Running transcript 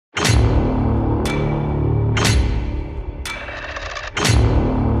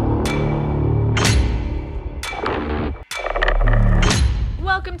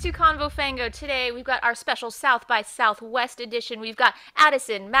to Convo Fango. Today we've got our special South by Southwest edition. We've got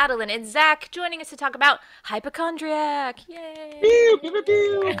Addison, Madeline, and Zach joining us to talk about Hypochondriac. Yay! Pew, pew, pew,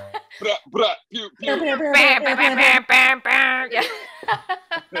 pew. Bruh, bruh, pew, pew. Yeah.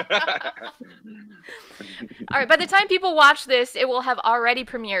 All right, by the time people watch this, it will have already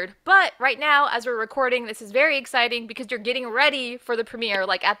premiered. But right now, as we're recording, this is very exciting because you're getting ready for the premiere,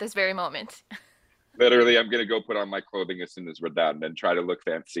 like at this very moment. Literally, I'm gonna go put on my clothing as soon as we're done and try to look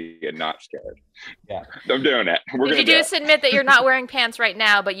fancy and not scared. Yeah, I'm doing it. If you just admit that you're not wearing pants right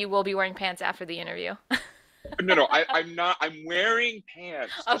now, but you will be wearing pants after the interview. No, I'm not. I'm wearing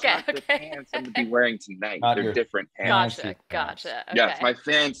pants. Okay, not the pants I'm gonna be wearing tonight. They're different pants. Gotcha. Okay. Yes, my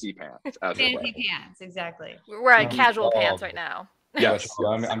fancy pants. Fancy pants, exactly. We're wearing casual pants right now. Yes.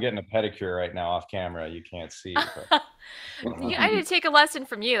 I'm getting a pedicure right now off camera. You can't see. But, I need to take a lesson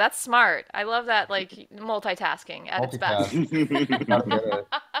from you. That's smart. I love that, like, multitasking at its best.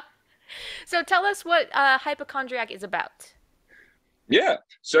 So tell us what Hypochondriac is about. Yeah.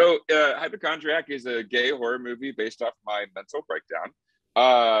 So Hypochondriac is a gay horror movie based off my mental breakdown.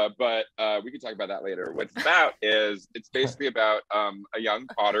 But we can talk about that later. What it's about is it's basically about a young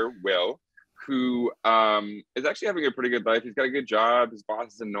Potter, Will, who is actually having a pretty good life. He's got a good job. His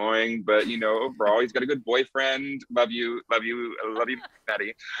boss is annoying, but overall, he's got a good boyfriend. Love you,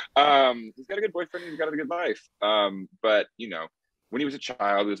 Maddie. He's got a good boyfriend. He's got a good life. But when he was a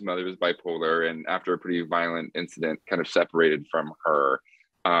child, his mother was bipolar, and after a pretty violent incident, kind of separated from her.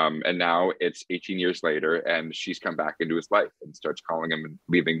 And now it's 18 years later, and she's come back into his life and starts calling him and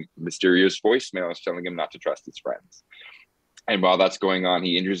leaving mysterious voicemails telling him not to trust his friends. And while that's going on,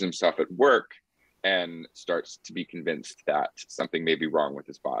 he injures himself at work and starts to be convinced that something may be wrong with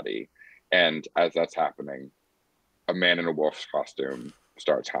his body. And as that's happening, a man in a wolf's costume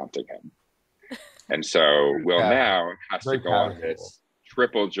starts haunting him. And so Will now has to go on this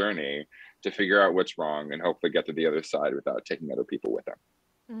triple journey to figure out what's wrong and hopefully get to the other side without taking other people with him.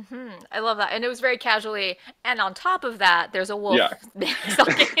 I love that, and it was very casually. And on top of that, there's a wolf. Yeah.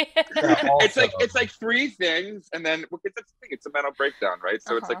 It's like three things, and then that's the thing. It's a mental breakdown, right?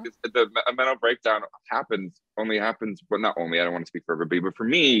 So it's like a mental breakdown only happens. Well, not only. I don't want to speak for everybody, but for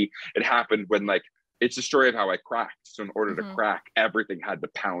me, it happened when it's a story of how I cracked. So in order to crack, everything had to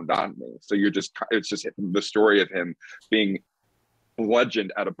pound on me. So it's just the story of him being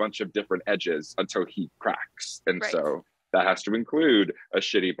bludgeoned at a bunch of different edges until he cracks, and so. That has to include a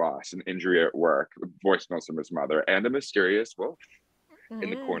shitty boss, an injury at work, voicemails from his mother, and a mysterious wolf in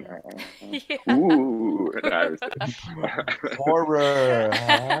the corner. Ooh, horror.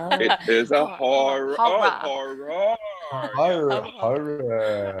 It is a horror. Horror.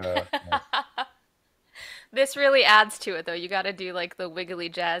 This really adds to it, though. You got to do like the wiggly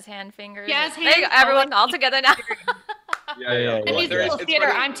jazz hand fingers. Jazz hands. There you go, everyone, all together now. Yeah. The musical theater.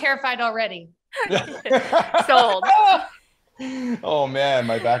 I'm terrified already. Sold. Oh man,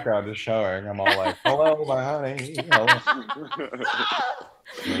 my background is showing. I'm all like, hello, my honey.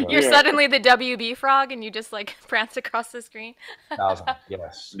 You're suddenly the WB frog and you just like prance across the screen. 1,000,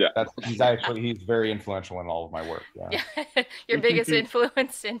 yes. Yeah. He's very influential in all of my work. Yeah. Your biggest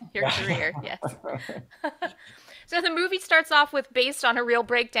influence in your career, yes. So the movie starts off with based on a real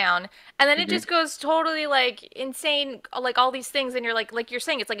breakdown, and then it just goes totally like insane, like all these things, and you're like you're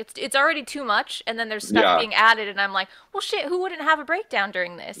saying, it's already too much, and then there's stuff being added, and I'm like, well, shit, who wouldn't have a breakdown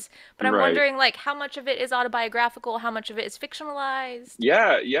during this? But I'm wondering, like, how much of it is autobiographical, how much of it is fictionalized?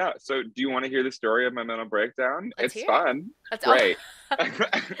 Yeah. So do you want to hear the story of my mental breakdown? It's fun. That's great.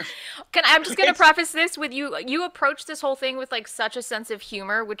 I'm just gonna preface this with you approach this whole thing with like such a sense of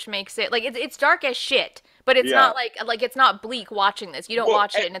humor, which makes it like it's dark as shit, but it's not like it's not bleak watching this. You don't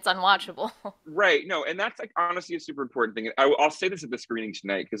watch it and it's unwatchable. Right. No, and that's like honestly a super important thing. I'll say this at the screening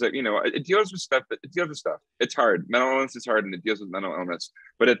tonight because it deals with stuff. It's hard. Mental illness is hard, and it deals with mental illness.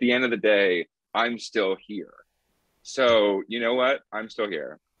 But at the end of the day, I'm still here. So you know what? I'm still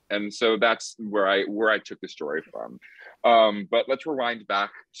here. And so that's where I took the story from. But let's rewind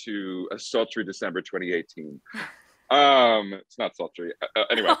back to a sultry December 2018. It's not sultry.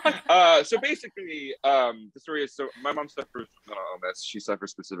 Anyway, so basically, the story is, so my mom suffers from mental illness. She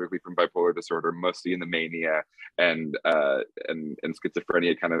suffers specifically from bipolar disorder, mostly in the mania and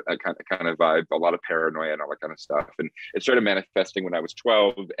schizophrenia kind of vibe, a lot of paranoia and all that kind of stuff. And it started manifesting when I was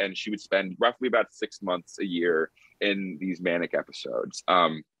 12, and she would spend roughly about 6 months a year in these manic episodes.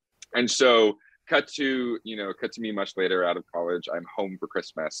 And so cut to me much later out of college. I'm home for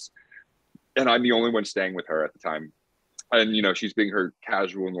Christmas, and I'm the only one staying with her at the time. and she's being her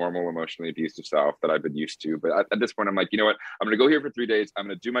casual, normal, emotionally abusive self that I've been used to. But at this point, I'm like, you know what? I'm gonna go here for 3 days. I'm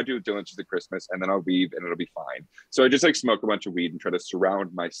gonna do my due diligence at Christmas, and then I'll leave, and it'll be fine. So I just like smoke a bunch of weed and try to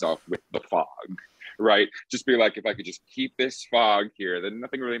surround myself with the fog, right? Just be like, if I could just keep this fog here, then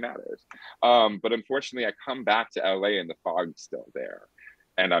nothing really matters. But unfortunately, I come back to LA and the fog's still there,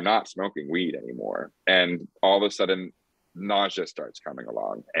 and I'm not smoking weed anymore. And all of a sudden, nausea starts coming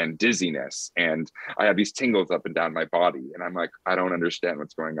along and dizziness, and I have these tingles up and down my body, and I'm like, I don't understand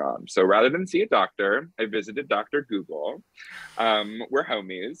what's going on. So rather than see a doctor, I visited Dr. Google. We're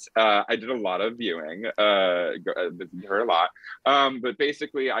homies. I did a lot of viewing, visited her a lot, but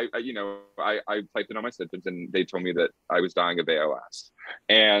basically I typed in all my symptoms, and they told me that I was dying of ALS.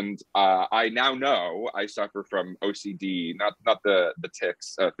 And I now know I suffer from OCD, not the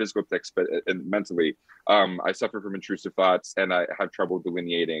tics, physical tics, but mentally. I suffer from intrusive thoughts, and I have trouble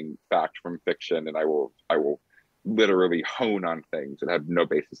delineating fact from fiction, and I will literally hone on things that have no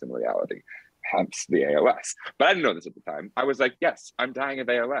basis in reality, hence the ALS. But I didn't know this at the time. I was like, yes, I'm dying of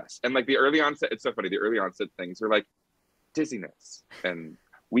ALS. And like the early onset, it's so funny, the early onset things are like dizziness and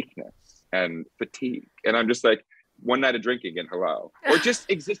weakness and fatigue. And I'm just like, one night of drinking and hello, or just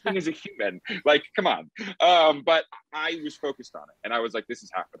existing as a human, like, come on. But I was focused on it, and I was like, this is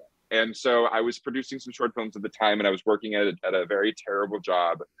happening. And so I was producing some short films at the time, and I was working at a very terrible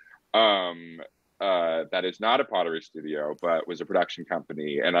job that is not a pottery studio, but was a production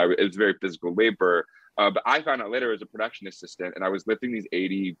company. And it was very physical labor. But I found out later as a production assistant, and I was lifting these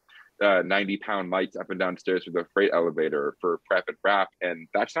 80, 90-pound lights up and down stairs with a freight elevator for prep and wrap. And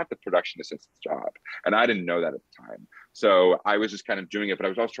that's not the production assistant's job. And I didn't know that at the time. So I was just kind of doing it, but I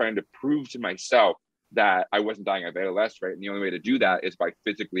was also trying to prove to myself that I wasn't dying of ALS, right? And the only way to do that is by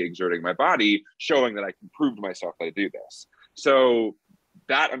physically exerting my body, showing that I can prove to myself that I do this. So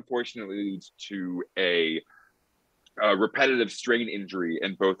that unfortunately leads to a repetitive strain injury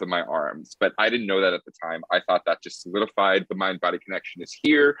in both of my arms. But I didn't know that at the time. I thought that just solidified the mind-body connection is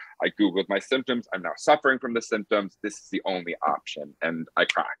here. I Googled my symptoms. I'm now suffering from the symptoms. This is the only option. And I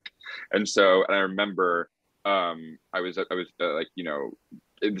cracked. And I remember I was like,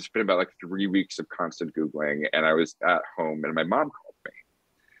 it's been about like 3 weeks of constant Googling, and I was at home, and my mom called me,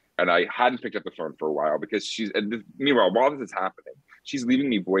 and I hadn't picked up the phone for a while because meanwhile, while this is happening, she's leaving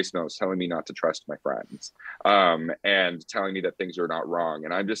me voicemails telling me not to trust my friends, and telling me that things are not wrong.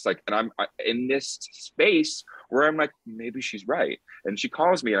 And I'm just like, and I'm in this space where I'm like, maybe she's right. And she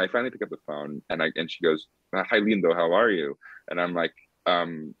calls me, and I finally pick up the phone, and she goes, "Hi, Lindo, how are you?" And I'm like,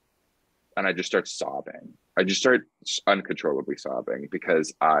 and I just start sobbing. I just start uncontrollably sobbing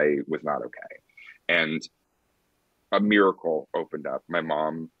because I was not okay. And a miracle opened up. My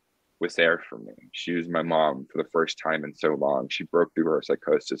mom was there for me. She was my mom for the first time in so long. She broke through her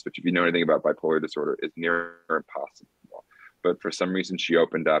psychosis, which if you know anything about bipolar disorder is near impossible. But for some reason she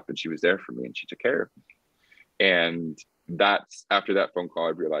opened up, and she was there for me, and she took care of me. And that's after that phone call,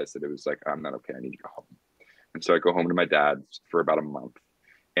 I realized that it was like, I'm not okay. I need to go home. And so I go home to my dad's for about a month.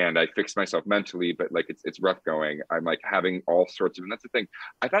 And I fixed myself mentally, but like it's rough going. I'm like having all sorts of, and that's the thing.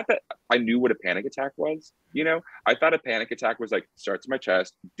 I thought that I knew what a panic attack was. I thought a panic attack was like starts in my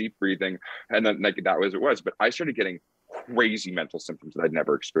chest, deep breathing, and then like that was it was. But I started getting crazy mental symptoms that I'd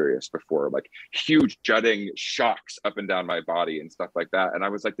never experienced before, like huge jutting shocks up and down my body and stuff like that. And I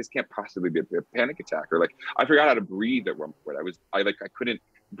was like, this can't possibly be a panic attack. Or like I forgot how to breathe at one point. I couldn't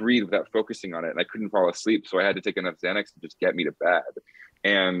breathe without focusing on it, and I couldn't fall asleep. So I had to take enough Xanax to just get me to bed.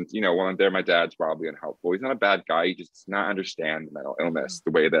 And, while I'm there, my dad's probably unhelpful. He's not a bad guy. He just does not understand mental illness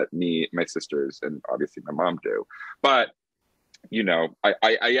the way that me, my sisters, and obviously my mom do. But,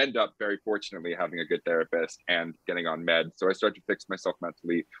 I end up very fortunately having a good therapist and getting on meds. So I start to fix myself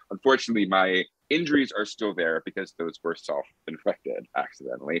mentally. Unfortunately, my injuries are still there because those were self-inflicted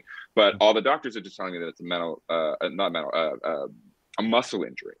accidentally. But all the doctors are just telling me that it's a muscle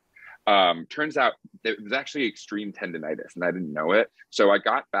injury. Turns out it was actually extreme tendonitis, and I didn't know it. So I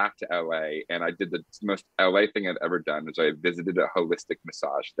got back to LA, and I did the most LA thing I've ever done is I visited a holistic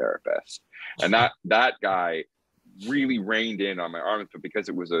massage therapist. And that guy really reined in on my arms, but because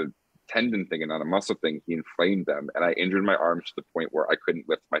it was a tendon thing and not a muscle thing, he inflamed them. And I injured my arms to the point where I couldn't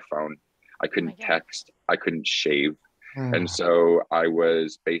lift my phone. I couldn't text. I couldn't shave. And so I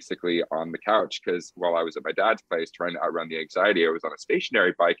was basically on the couch because while I was at my dad's place trying to outrun the anxiety, I was on a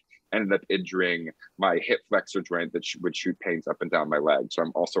stationary bike, ended up injuring my hip flexor joint that would shoot pains up and down my leg. So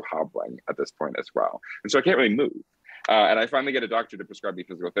I'm also hobbling at this point as well. And so I can't really move. And I finally get a doctor to prescribe me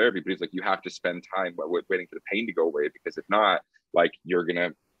physical therapy, but he's like, you have to spend time waiting for the pain to go away, because if not, like you're going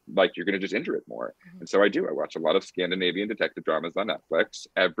to like you're going to just injure it more. And so I do. I watch a lot of Scandinavian detective dramas on Netflix.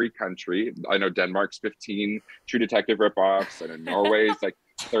 Every country, I know Denmark's 15 True Detective ripoffs. I know Norway's like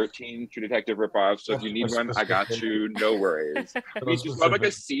 13 True Detective ripoffs. So if you need one, I got you. No worries. We just love like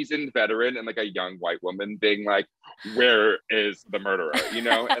a seasoned veteran and like a young white woman being like, where is the murderer? You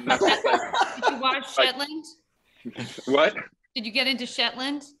know? And that's just like, did you watch Shetland? What? Did you get into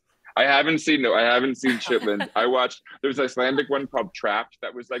Shetland? I haven't seen Shetland. I watched, there's an Icelandic one called Trapped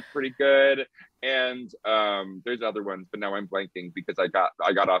that was like pretty good. And there's other ones, but now I'm blanking because I got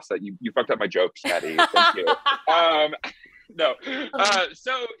offset. You fucked up my jokes, Maddie. Thank you. No.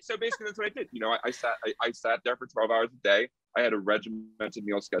 So basically that's what I did. You know, I sat there for 12 hours a day. I had a regimented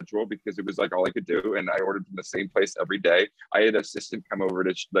meal schedule because it was like all I could do. And I ordered from the same place every day. I had an assistant come over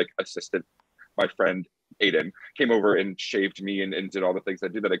to my friend Aiden came over and shaved me and did all the things I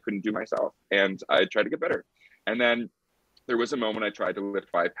did that I couldn't do myself. And I tried to get better. And then there was a moment I tried to lift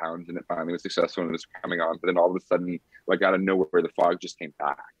 5 pounds and it finally was successful and it was coming on. But then all of a sudden, like out of nowhere, the fog just came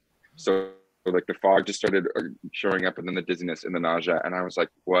back. So like the fog just started showing up and then the dizziness and the nausea. And I was like,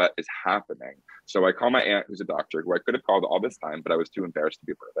 what is happening? So I call my aunt, who's a doctor, who I could have called all this time, but I was too embarrassed to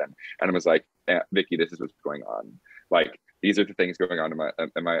give her then. And I was like, Aunt Vicky, this is what's going on. Like, these are the things going on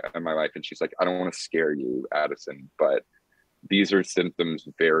in my life. And she's like, I don't want to scare you, Addison, but these are symptoms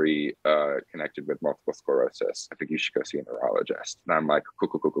very connected with multiple sclerosis. I think you should go see a neurologist. And I'm like,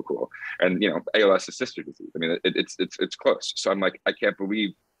 cool. And you know, ALS is sister disease. I mean, it's close. So I'm like, I can't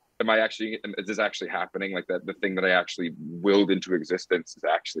believe, is this actually happening? Like the thing that I actually willed into existence is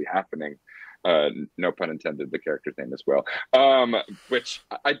actually happening. No pun intended, the character's name as well. Which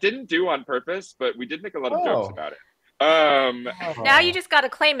I didn't do on purpose, but we did make a lot of jokes about it. Now you just got to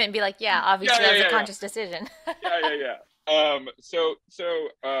claim it and be like, yeah, obviously that was a conscious decision.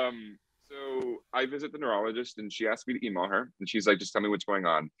 So I visit the neurologist and she asked me to email her and she's like, just tell me what's going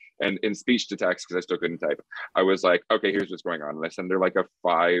on. And in speech to text, because I still couldn't type, I was like, okay, here's what's going on. And I send her like a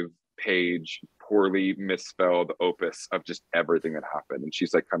 5-page, poorly misspelled opus of just everything that happened. And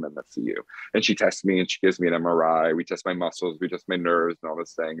she's like, come in, let's see you. And she tests me and she gives me an MRI. We test my muscles, we test my nerves and all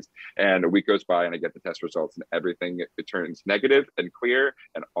those things. And a week goes by and I get the test results and everything, it turns negative and clear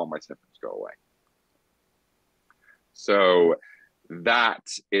and all my symptoms go away. So that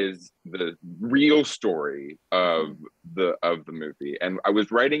is the real story of the movie. And I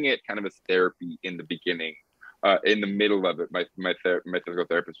was writing it kind of as therapy in the beginning. In the middle of it, my physical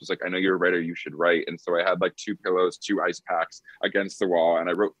therapist was like, I know you're a writer, you should write. And so I had like 2 pillows, 2 ice packs against the wall. And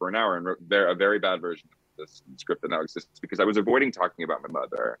I wrote for an hour and wrote a very bad version of this script that now exists because I was avoiding talking about my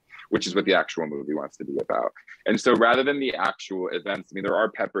mother, which is what the actual movie wants to be about. And so rather than the actual events, I mean, there are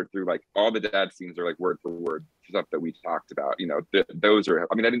peppered through like all the dad scenes are like word for word stuff that we talked about. You know, those are,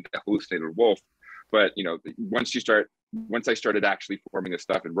 I mean, I didn't hallucinate a wolf, but you know, once I started actually forming this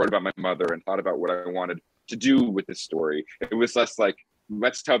stuff and wrote about my mother and thought about what I wanted to do with this story, it was less like,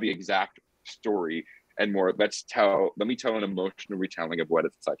 let's tell the exact story and more, let me tell an emotional retelling of what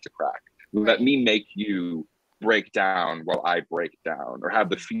it's like to crack. Right. Let me make you break down while I break down, or have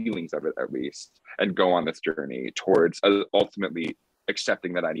the feelings of it at least, and go on this journey towards ultimately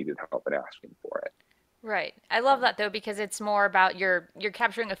accepting that I needed help and asking for it. Right. I love that though, because it's more about you're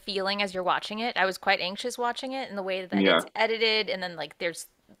capturing a feeling as you're watching it. I was quite anxious watching it, and the way that it's edited, and then like there's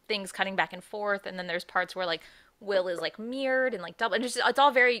things cutting back and forth, and then there's parts where like Will is like mirrored and like double, and just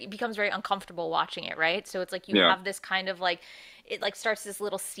it becomes very uncomfortable watching it, right? So it's like you have this kind of like, it like starts this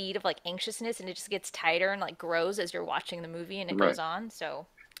little seed of like anxiousness, and it just gets tighter and like grows as you're watching the movie and it goes on. So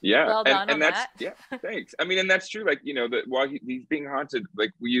well done on that's that. Thanks. I mean, and that's true. Like, you know, that while he's being haunted,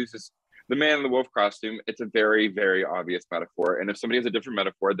 like we use the man in the wolf costume, it's a very, very obvious metaphor. And if somebody has a different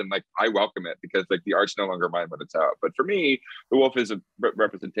metaphor, then like I welcome it, because like the art's no longer mine when it's out. But for me, the wolf is a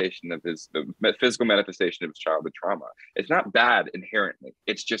representation of the physical manifestation of his childhood trauma. It's not bad inherently.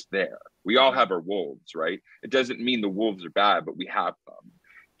 It's just there. We all have our wolves, right? It doesn't mean the wolves are bad, but we have them.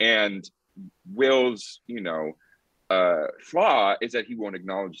 And Will's, you know, flaw is that he won't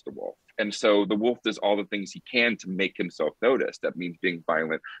acknowledge the wolf. And so the wolf does all the things he can to make himself noticed. That means being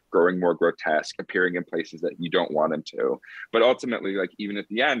violent, growing more grotesque, appearing in places that you don't want him to. But ultimately, like even at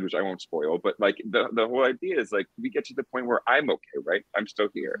the end, which I won't spoil, but like the whole idea is like we get to the point where I'm okay, right? I'm still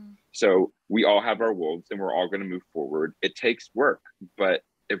here. Mm-hmm. So we all have our wolves and we're all going to move forward. It takes work, but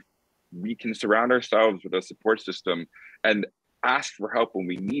if we can surround ourselves with a support system and ask for help when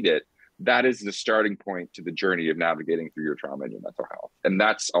we need it, that is the starting point to the journey of navigating through your trauma and your mental health. And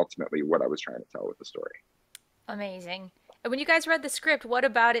that's ultimately what I was trying to tell with the story. Amazing. And when you guys read the script, what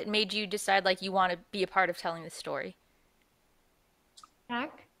about it made you decide like you want to be a part of telling the story?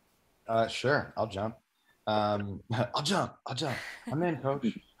 Jack? Sure, I'll jump. I'm in, coach.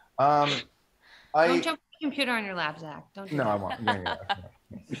 Don't Don't jump the computer on your lap, Zach. Don't do no, that.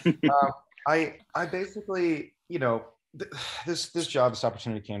 I won't. I basically, this job, this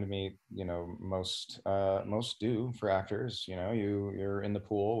opportunity came to me, most do for actors. You're in the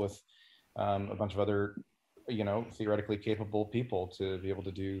pool with a bunch of other, theoretically capable people to be able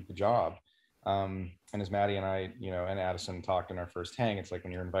to do the job. And as Maddie and I, and Addison talked in our first hang, it's like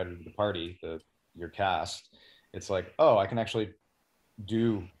when you're invited to the party, your cast, it's like, oh, I can actually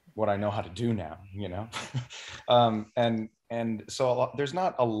do what I know how to do now, and so there's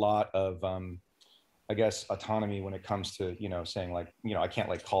not a lot of, I guess, autonomy when it comes to, saying like, I can't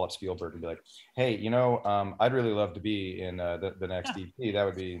like call up Spielberg and be like, hey, I'd really love to be in the next EP. That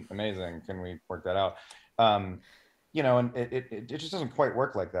would be amazing. Can we work that out? And it just doesn't quite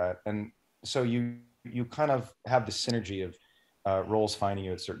work like that. And so you kind of have the synergy of roles finding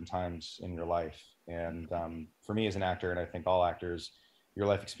you at certain times in your life. And for me as an actor, and I think all actors, your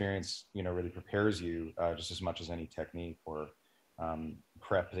life experience, really prepares you just as much as any technique or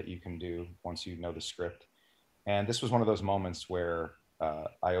prep that you can do once you know the script. And this was one of those moments where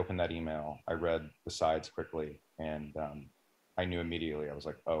I opened that email, I read the sides quickly, and I knew immediately. I was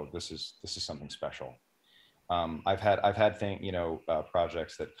like, oh, this is something special. I've had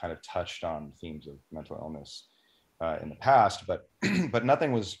projects that kind of touched on themes of mental illness in the past, but but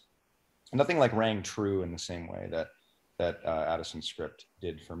nothing like rang true in the same way that Addison's script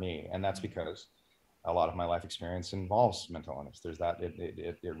did for me. And that's because a lot of my life experience involves mental illness. There's that,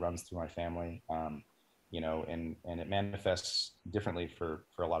 it runs through my family, and it manifests differently for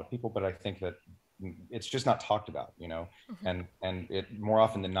a lot of people, but I think that it's just not talked about, and it more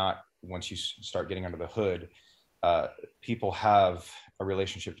often than not, once you start getting under the hood, people have a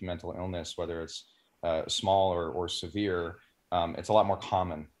relationship to mental illness, whether it's small or severe. It's a lot more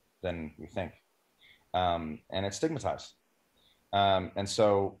common than we think. And it's stigmatized. And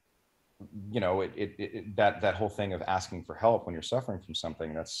so, that whole thing of asking for help when you're suffering from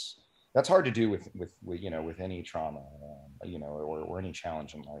something, that's hard to do with any trauma, or any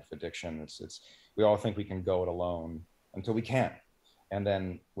challenge in life. Addiction, we all think we can go it alone until we can't. And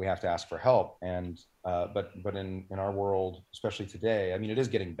then we have to ask for help. And, but in our world, especially today, I mean, it is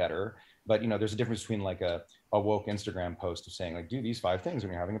getting better, but there's a difference between like a woke Instagram post of saying like, do these 5 things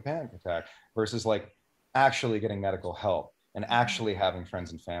when you're having a panic attack, versus like actually getting medical help and actually having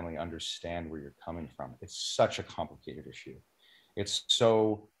friends and family understand where you're coming from. It's such a complicated issue. It's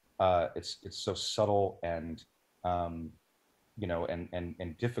so subtle and, and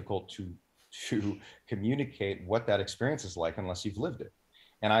difficult to communicate what that experience is like unless you've lived it.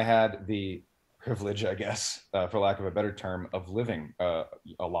 And I had the privilege, I guess, for lack of a better term, of living a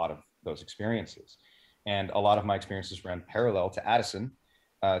lot of those experiences. And a lot of my experiences ran parallel to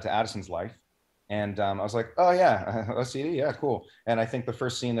Addison's life. And I was like, oh yeah, OCD, yeah, cool. And I think the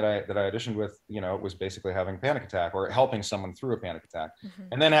first scene that I auditioned with, was basically having a panic attack or helping someone through a panic attack,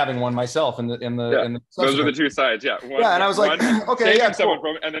 and then having one myself in the those are the two sides, yeah. And I was like, okay, yeah, someone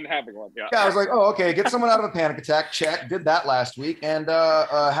cool. from, and then having one, yeah. Yeah, I was like, oh, okay, get someone out of a panic attack, check. Did that last week, and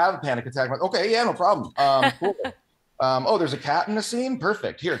have a panic attack. Like, okay, yeah, no problem. Cool. Oh, there's a cat in the scene.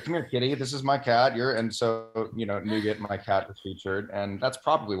 Perfect. Here, come here, kitty. This is my cat. And so, Nougat, my cat, was featured, and that's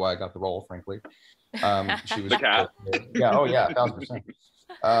probably why I got the role, frankly. She was the cat. Yeah. Oh, yeah. 1,000%.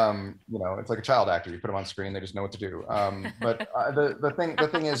 It's like a child actor. You put them on screen, they just know what to do. But the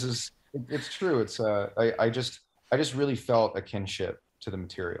thing is it's true. It's I just really felt a kinship to the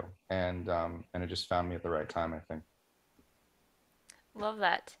material, and it just found me at the right time, I think. Love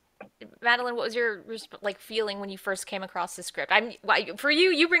that. Madeline, what was your feeling when you first came across the script? For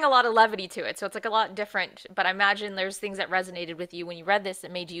you bring a lot of levity to it, so it's like a lot different. But I imagine there's things that resonated with you when you read this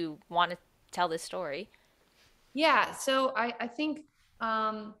that made you want to tell this story. Yeah. So I think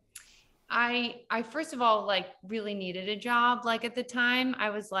I first of all really needed a job. Like at the time,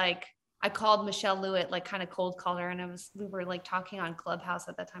 I was like, I called Michelle Lewitt, kind of cold called her, and we were talking on Clubhouse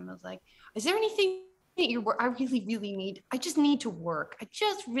at that time. I was like, is there anything that I really need? I just need to work. I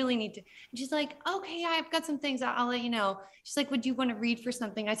just really need to. And she's like, okay, I've got some things. I'll let you know. She's like, would you want to read for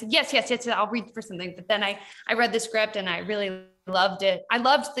something? I said, yes, I'll read for something. But then I read the script and I really loved it. I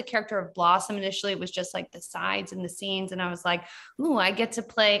loved the character of Blossom. Initially, it was just like the sides and the scenes. And I was like, ooh, I get to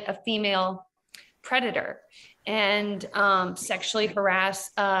play a female predator and sexually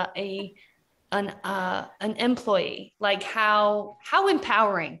harass an employee. Like how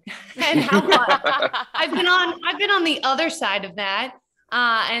empowering and how fun. I've been on the other side of that.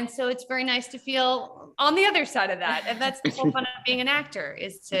 And so it's very nice to feel on the other side of that. And that's the whole fun of being an actor,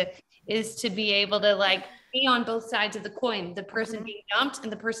 is to be able to be on both sides of the coin, the person being dumped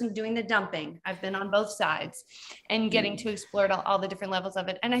and the person doing the dumping. I've been on both sides and getting to explore all the different levels of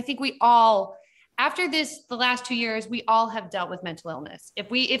it. And I think we all, after this, the last 2 years, we all have dealt with mental illness. If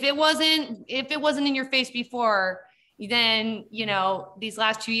it wasn't in your face before, then, you know, these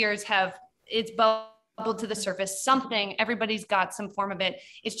last 2 years it's bubbled to the surface. Something, everybody's got some form of it.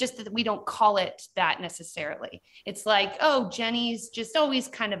 It's just that we don't call it that necessarily. It's like, oh, Jenny's just always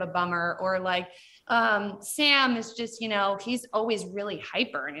kind of a bummer, or like, Sam is just, you know, he's always really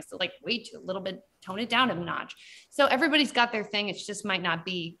hyper and it's like way too, a little bit, tone it down a notch. So everybody's got their thing. It just might not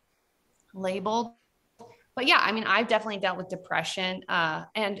be labeled. But yeah, I mean, I've definitely dealt with depression.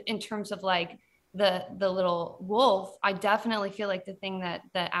 And in terms of like the little wolf, I definitely feel like the thing that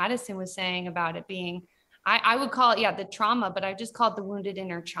Addison was saying about it being, I would call it, yeah, the trauma, but I just call it the wounded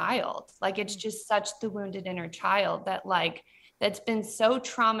inner child. Like, it's just such the wounded inner child that like, that's been so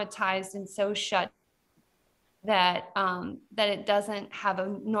traumatized and so shut that it doesn't have a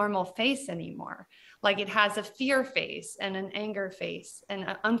normal face anymore. Like, it has a fear face and an anger face and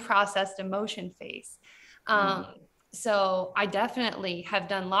an unprocessed emotion face. So I definitely have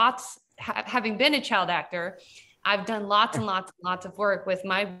done lots, having been a child actor, I've done lots and lots and lots of work with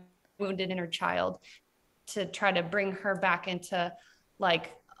my wounded inner child to try to bring her back into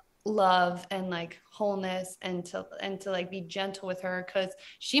like love and like wholeness, and to like be gentle with her, because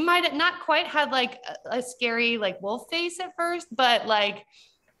she might have not quite had like a scary like wolf face at first, but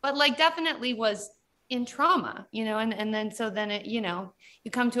definitely was in trauma, you know, and then so then it, you know, you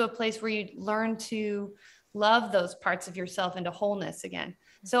come to a place where you learn to love those parts of yourself into wholeness again.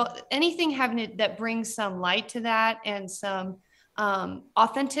 So anything having it that brings some light to that and some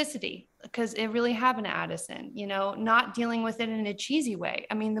authenticity, because it really happened to Addison, you know, not dealing with it in a cheesy way.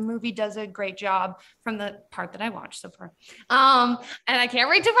 I mean, the movie does a great job from the part that I watched so far. And I can't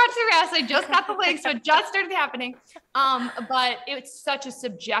wait to watch the rest. I just got the link, so it just started happening. But it's such a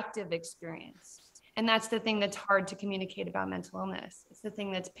subjective experience. And that's the thing that's hard to communicate about mental illness. It's the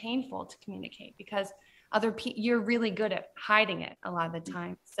thing that's painful to communicate, because other people, you're really good at hiding it a lot of the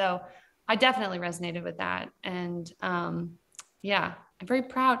time. So I definitely resonated with that. And yeah, I'm very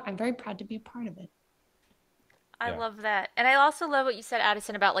proud to be a part of it. I love that. And I also love what you said,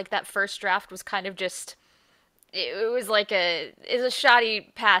 Addison, about like that first draft was kind of just, it was like a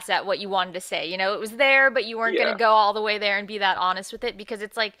shoddy pass at what you wanted to say. You know, it was there, but you weren't going to go all the way there and be that honest with it, because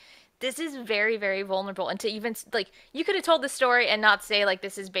it's like, this is very, very vulnerable. And to even, like, you could have told the story and not say, like,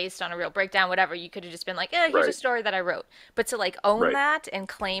 this is based on a real breakdown, whatever. You could have just been like, here's a story that I wrote. But to, like, own that and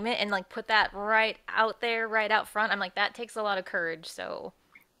claim it and, like, put that right out there, right out front, I'm like, that takes a lot of courage. So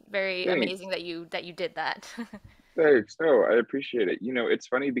very amazing that you did that. Thanks. No, I appreciate it. You know, it's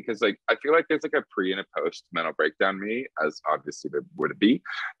funny because, like, I feel like there's, like, a pre and a post mental breakdown me, as obviously there would be,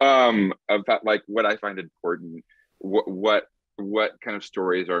 about, like, what I find important, what kind of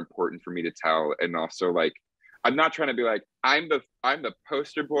stories are important for me to tell. And also, like, I'm not trying to be like, I'm the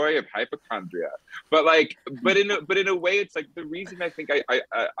poster boy of hypochondria, but in a way, it's like the reason I think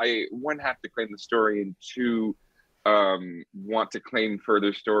I one, have to claim the story, and two, want to claim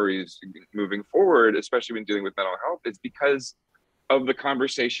further stories moving forward, especially when dealing with mental health, is because of the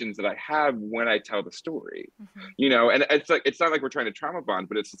conversations that I have when I tell the story, you know. And it's like, it's not like we're trying to trauma bond,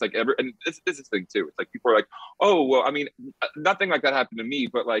 but it's just like and this is the thing too. It's like, people are like, oh, well, I mean, nothing like that happened to me,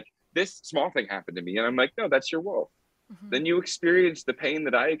 but like this small thing happened to me. And I'm like, no, that's your wolf. Then you experience the pain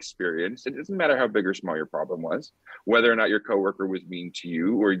that I experienced. It doesn't matter how big or small your problem was, whether or not your coworker was mean to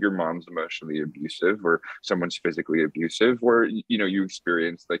you, or your mom's emotionally abusive, or someone's physically abusive, or, you know, you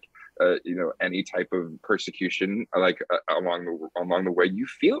experienced like, you know, any type of persecution, like along the way, you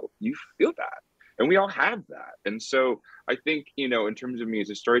feel that. And we all have that. And so I think, you know, in terms of me as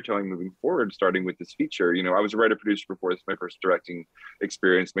a storytelling moving forward, starting with this feature, you know, I was a writer producer before. This is my first directing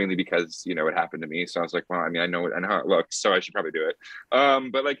experience, mainly because, you know, it happened to me. So I was like, well, I mean, I know how it looks, so I should probably do it.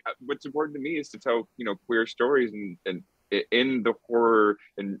 But like, what's important to me is to tell, you know, queer stories and in the horror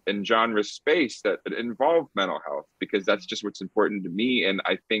and genre space that involve mental health, because that's just what's important to me. And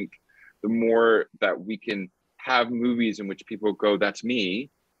I think the more that we can have movies in which people go, that's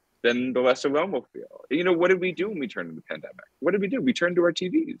me, then the less alone we'll feel. You know, what did we do when we turned to the pandemic? What did we do? We turned to our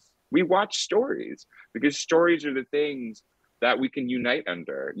TVs. We watched stories, because stories are the things that we can unite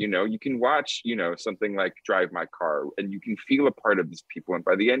under. You know, you can watch, you know, something like Drive My Car, and you can feel a part of these people. And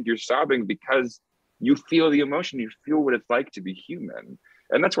by the end, you're sobbing because you feel the emotion, you feel what it's like to be human.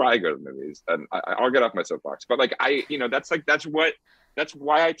 And that's why I go to the movies. And I'll get off my soapbox, but like, you know, that's why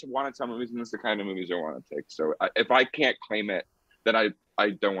I want to tell movies, and that's the kind of movies I want to take. So if I can't claim it, then I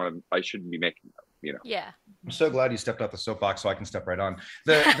shouldn't be making them, you know? Yeah. I'm so glad you stepped off the soapbox so I can step right on.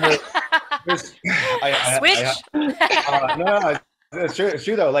 Switch. No, it's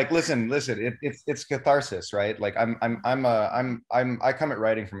true though. Like, listen, it's catharsis, right? Like, I come at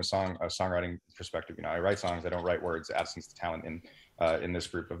writing from a songwriting perspective. You know, I write songs. I don't write words. Addison's the talent in this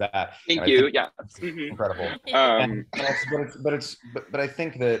group of that. Thank you. Yeah, incredible. But I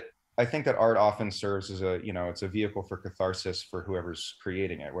think that art often serves as it's a vehicle for catharsis for whoever's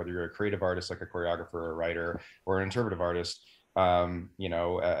creating it. Whether you're a creative artist like a choreographer or a writer, or an interpretive artist,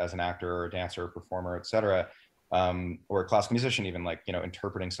 as an actor or a dancer or performer, etc. Or a classical musician, even, like,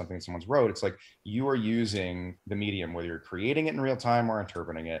 interpreting something that someone's wrote. It's like you are using the medium, whether you're creating it in real time or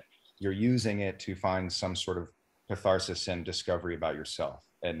interpreting it, you're using it to find some sort of catharsis and discovery about yourself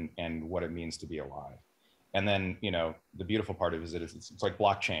and what it means to be alive. And then, the beautiful part of it is that it's like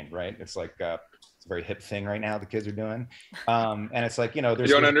blockchain, right? It's like, it's a very hip thing right now the kids are doing. And it's like, you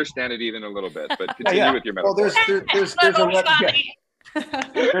don't understand it even a little bit, but continue with your metaphor. Well,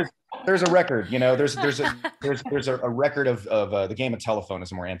 there's a record, there's a record of the game of telephone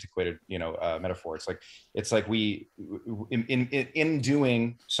is a more antiquated, metaphor. It's like we, in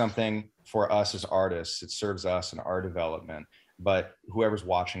doing something for us as artists, it serves us in our development, but whoever's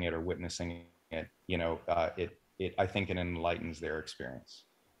watching it or witnessing it, I think it enlightens their experience.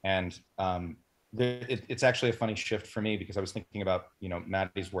 And it's actually a funny shift for me, because I was thinking about,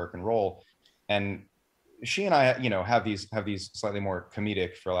 Maddie's work and role, and she and I, have these slightly more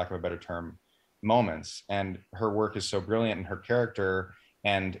comedic, for lack of a better term, moments. And her work is so brilliant, and her character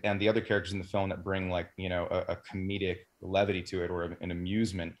and the other characters in the film that bring, like, a comedic levity to it, or an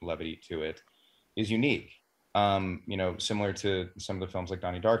amusement levity to it, is unique. Similar to some of the films like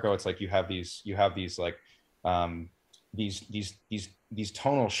Donnie Darko, it's like you have these like these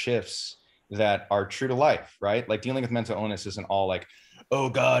tonal shifts that are true to life, right? Like, dealing with mental illness isn't all like, oh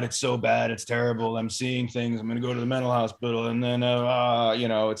God, it's so bad, it's terrible, I'm seeing things, I'm gonna go to the mental hospital, and then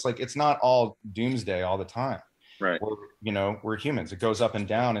it's like, it's not all doomsday all the time. Right. We're humans. It goes up and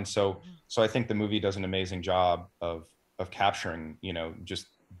down. And so I think the movie does an amazing job of capturing, just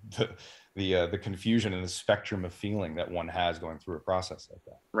the confusion and the spectrum of feeling that one has going through a process like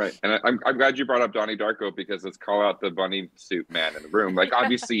that. Right. And I'm glad you brought up Donnie Darko, because let's call out the bunny suit man in the room. Like,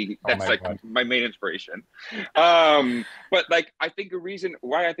 obviously that's my main inspiration. But like, I think a reason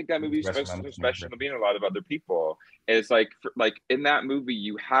why I think that movie is so special to me and a lot of other people is like in that movie,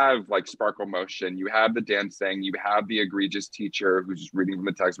 you have like sparkle motion, you have the dancing, you have the egregious teacher who's just reading from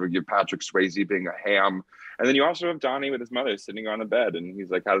the textbook, you have Patrick Swayze being a ham. And then you also have Donnie with his mother sitting on a bed, and he's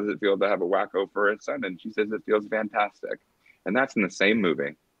like, how does it feel to have a wacko for a son? And she says it feels fantastic. And that's in the same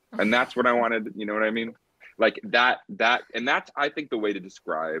movie. And that's what I wanted, you know what I mean? Like that, and that's, I think, the way to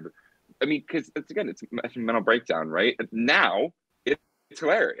describe, I mean, because it's a mental breakdown, right? Now it's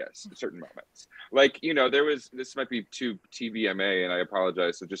hilarious at certain moments. Like, this might be too TVMA, and I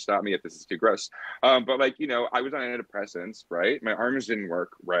apologize, so just stop me if this is too gross. But like, I was on antidepressants, right? My arms didn't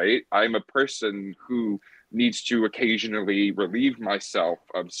work, right? I'm a person who needs to occasionally relieve myself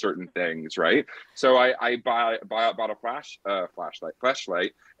of certain things, right? So I bought a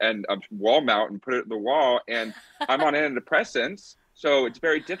flashlight and a wall mount and put it in the wall, and I'm on antidepressants, so it's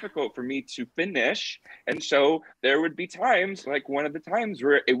very difficult for me to finish. And so there would be times, like one of the times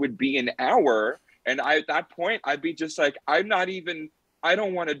where it would be an hour, and at that point I'd be just like, I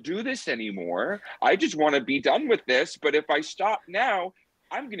don't want to do this anymore. I just want to be done with this. But if I stop now,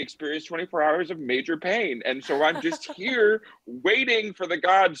 I'm going to experience 24 hours of major pain. And so I'm just here waiting for the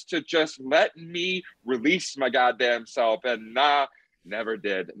gods to just let me release my goddamn self. And never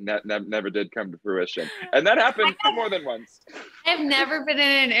did. Never did come to fruition. And that happened more than once. I've never been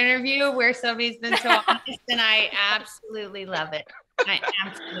in an interview where somebody's been so honest, and I absolutely love it. I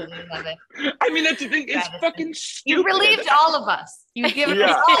absolutely love it. I mean, that's the thing. It's fucking stupid. You relieved all of us. You've given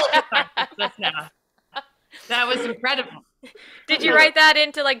us all of the just now. That was incredible. Did you write that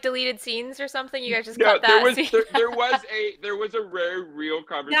into like deleted scenes or something? You guys just cut that. There was a very real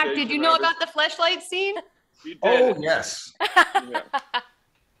conversation. Zach, did you know about the fleshlight scene? We did. Oh yes. Yeah.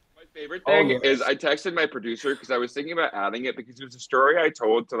 My favorite thing is I texted my producer because I was thinking about adding it because it was a story I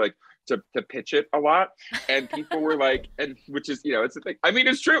told to pitch it a lot, and people were like, and which is it's a thing. I mean,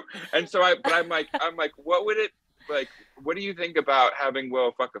 it's true. And so I'm like, what would it like? What do you think about having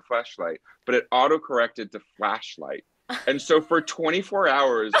Will fuck a fleshlight? But it auto-corrected to flashlight. And so for 24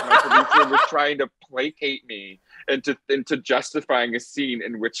 hours, my producer was trying to placate me into justifying a scene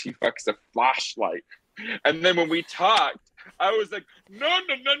in which he fucks a flashlight. And then when we talked, I was like, no,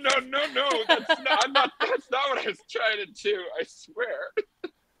 that's not what I was trying to do, I swear.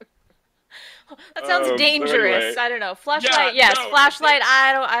 That sounds dangerous. Anyway. I don't know. Flashlight, yes. No, flashlight,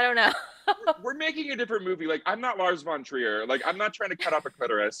 I don't know. we're making a different movie. Like, I'm not Lars von Trier. Like, I'm not trying to cut off a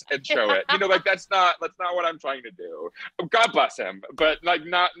clitoris and show it. You know, like that's not what I'm trying to do. God bless him, but like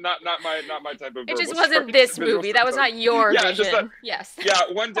not my type of. It just wasn't this movie. That was not your vision. Yes. Yeah,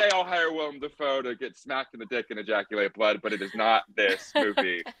 one day I'll hire Willem Dafoe to get smacked in the dick and ejaculate blood, but it is not this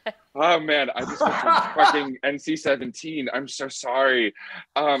movie. Oh man, I just went to fucking NC-17. I'm so sorry.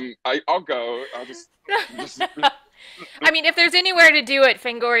 I'll go. I'll just I mean, if there's anywhere to do it,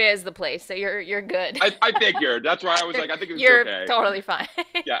 Fangoria is the place. So you're good. I figured. That's why I was like, I think it was you're okay. Totally fine.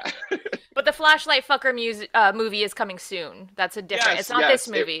 Yeah. But the Flashlight Fucker movie is coming soon. That's a different. It's not this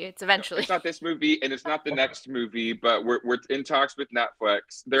movie. It's eventually. It's not this movie, and it's not the next movie. But we're in talks with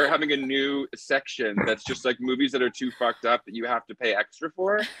Netflix. They're having a new section that's just like movies that are too fucked up that you have to pay extra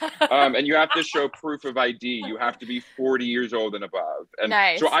for, and you have to show proof of ID. You have to be 40 years old and above. And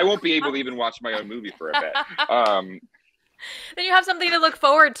nice. So I won't be able to even watch my own movie for a bit. Then you have something to look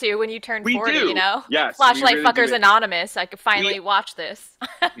forward to when you turn 40, you know? Yes. Flashlight Fuckers Anonymous. I could finally watch this.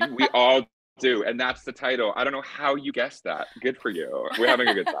 We all do, and that's the title. I don't know how you guessed that. Good for you. We're having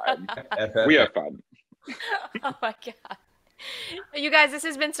a good time. We have fun. Oh my God. You guys, this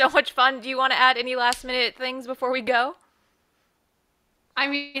has been so much fun. Do you want to add any last minute things before we go? I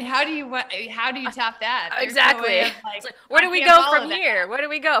mean, how do you top that? Exactly. No of, like, where do we go from here? Where do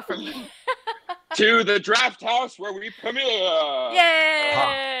we go from here? To the draft house where we premiere.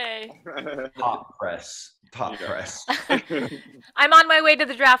 Yay! Top press. I'm on my way to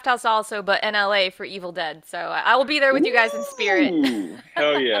the draft house also, but in LA for Evil Dead. So I will be there with you guys in spirit. Ooh,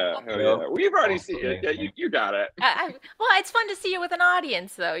 hell yeah. We've already seen it. Yeah, you got it. Well, it's fun to see it with an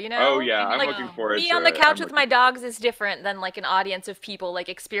audience, though, you know? Oh, yeah. I'm like, looking forward to it. Me on the couch with my dogs is different than like an audience of people like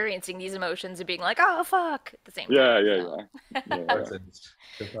experiencing these emotions and being like, oh, fuck, at the same time.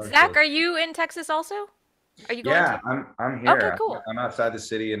 Yeah. Zach, are you in Texas also? Are you going? Yeah, I'm here. Okay, cool. I'm outside the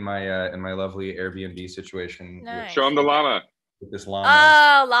city in my lovely Airbnb situation. Nice. Show him the llama. With this llama.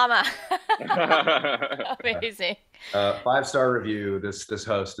 Oh, llama! Amazing. 5-star review. This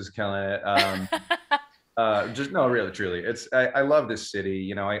host is killing it. Just no, really, truly. I love this city.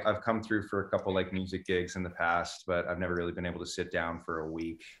 You know, I've come through for a couple like music gigs in the past, but I've never really been able to sit down for a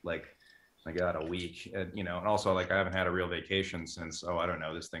week. Like, I got a week, you know, and also like I haven't had a real vacation since, I don't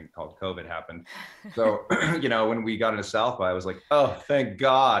know, this thing called COVID happened. So, you know, when we got into South by, I was like, oh, thank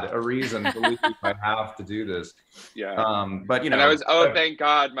God, a reason to leave. I have to do this. Yeah. But you know, and I was, thank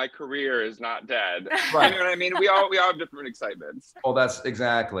God, my career is not dead. Right. You know what I mean? We all have different excitements. Well, that's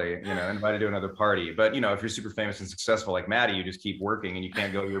exactly, you know, invited to another party. But you know, if you're super famous and successful like Maddie, you just keep working and you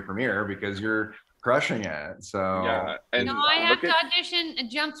can't go to your premiere because you're crushing it. So yeah, and no, I have to audition and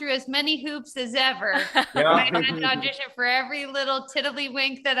jump through as many hoops as ever. Yeah. I have to audition for every little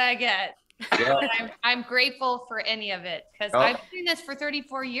tiddlywink that I get. Yeah. But I'm grateful for any of it because I've been doing this for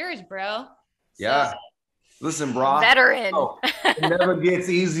 34 years, bro. So. Yeah. Listen, bro. Veteran. It never gets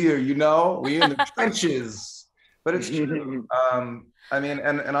easier, you know. We in the trenches. But it's true. I mean,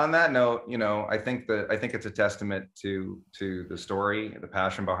 and on that note, you know, I think it's a testament to the story, the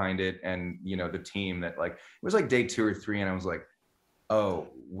passion behind it, and you know, the team that like it was like day 2 or 3, and I was like, oh,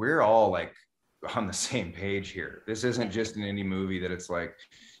 we're all like on the same page here. This isn't just an indie movie that it's like,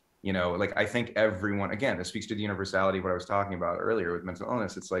 you know, like I think everyone, again, this speaks to the universality of what I was talking about earlier with mental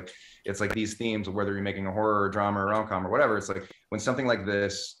illness. It's like these themes, whether you're making a horror or drama or rom-com or whatever, it's like when something like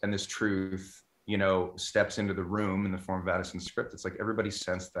this and this truth, you know, steps into the room in the form of Addison's script, it's like everybody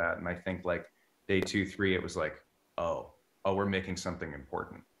sensed that. And I think like day 2, 3, it was like, oh, we're making something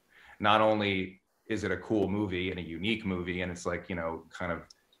important. Not only is it a cool movie and a unique movie, and it's like, you know, kind of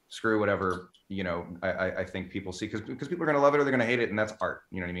screw whatever, you know, I think people see, because people are going to love it or they're going to hate it, and that's art.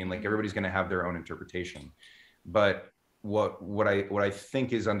 You know what I mean? Like everybody's going to have their own interpretation. But what I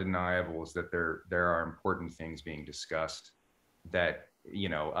think is undeniable is that there are important things being discussed that, you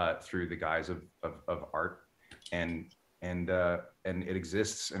know, through the guise of art, and it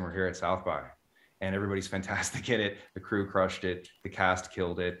exists, and we're here at South by, and everybody's fantastic at it. The crew crushed it, the cast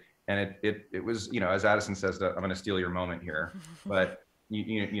killed it, and it was, you know, as Addison says, I'm going to steal your moment here, but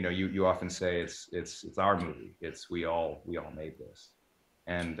you often say it's our movie. It's we all made this,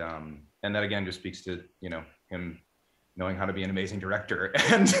 and that again just speaks to, you know, him knowing how to be an amazing director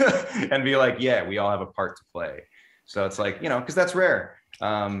and be like, yeah, we all have a part to play. So it's like, you know, because that's rare.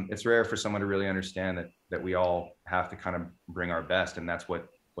 It's rare for someone to really understand that we all have to kind of bring our best, and that's what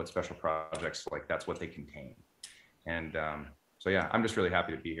special projects, like, that's what they contain. And so yeah, I'm just really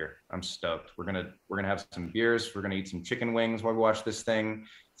happy to be here. I'm stoked. We're gonna have some beers. We're gonna eat some chicken wings while we watch this thing.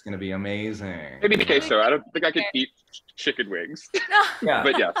 It's gonna be amazing. Maybe the case, so I don't think I could eat chicken wings. Yeah,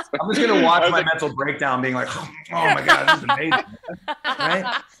 but yes, I'm just gonna watch my mental breakdown, being like, oh my God, this is amazing.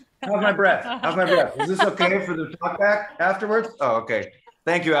 Right? How's my breath? How's my breath? Is this okay for the talk back afterwards? Oh, okay.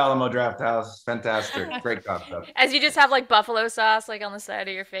 Thank you, Alamo Draft House. Fantastic. Great concept. As you just have like buffalo sauce like on the side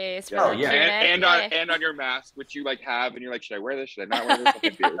of your face. For, Oh, like, yeah. Q&A. And on your mask, which you like have, and you're like, should I wear this? Should I not wear this? I'm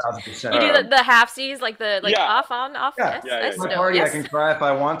confused. You do the halfsies, like the Yeah. off, on, off. Yeah. Yes, My no, party, yes. I can cry if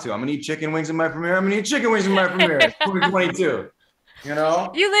I want to. I'm gonna eat chicken wings in my premiere. I'm gonna eat chicken wings in my premiere. It's 2022. You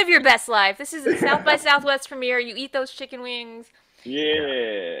know? You live your best life. This is a South by Southwest premiere. You eat those chicken wings.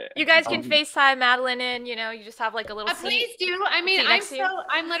 Yeah. You guys can FaceTime Madeline in, you know, you just have like a little Please do. I mean,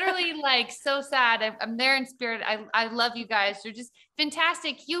 I'm literally like so sad. I'm there in spirit. I love you guys. You're just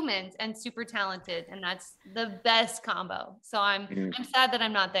fantastic humans and super talented. And that's the best combo. So I'm sad that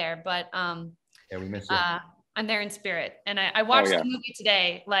I'm not there, but yeah, we miss you. I'm there in spirit. And I watched the movie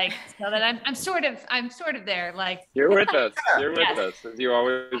today, like, so that I'm sort of there. Like, you're with us. You're with us, as you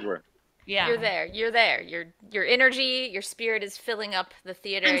always were. Yeah. You're there. Your energy, your spirit is filling up the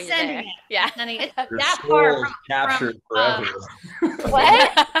theater. I'm sending it. Yeah. Your that soul part is captured forever.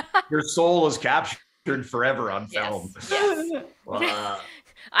 What? Your soul is captured forever on film. Yes. Wow.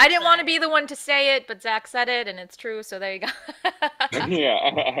 I didn't want to be the one to say it, but Zach said it, and it's true. So there you go.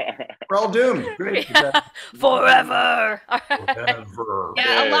 Yeah. We're all doomed. Great. Yeah. Forever. Forever.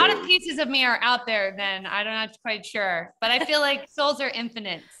 Yeah, a lot of pieces of me are out there. Then I'm not quite sure, but I feel like souls are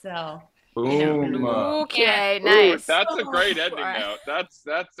infinite. So. Boom. Okay, Ooh, nice. that's a great ending note. That's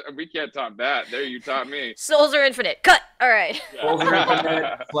we can't top that. There, you taught me. Souls are infinite. Cut. All right. Souls are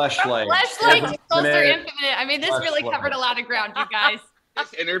infinite. Fleshlight. Fleshlight. Souls are infinite. I mean, this really Fleshlight. covered a lot of ground, you guys.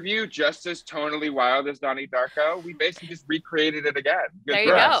 This interview, just as tonally wild as Donnie Darko, we basically just recreated it again. Good There for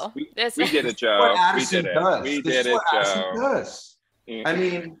you us. go. We This did it, What Joe. We Addison did it. does. We This did is it, what Addison Joe. does. I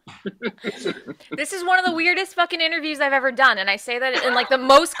mean, This is one of the weirdest fucking interviews I've ever done, and I say that in like the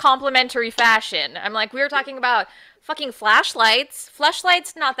most complimentary fashion. I'm like, we were talking about fucking flashlights.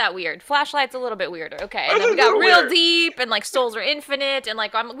 Flashlights, not that weird. Flashlights, a little bit weirder. Okay, and then we got real deep, and like souls are infinite, and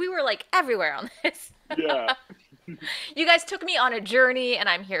like we were like everywhere on this. Yeah. You guys took me on a journey, and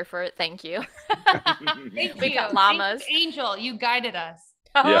I'm here for it. Thank you. Thank We you. got llamas. Thank you, Angel, you guided us.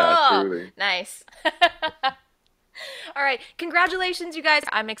 Yeah, Oh, truly. nice. All right, congratulations, you guys.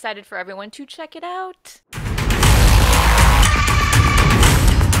 I'm excited for everyone to check it out.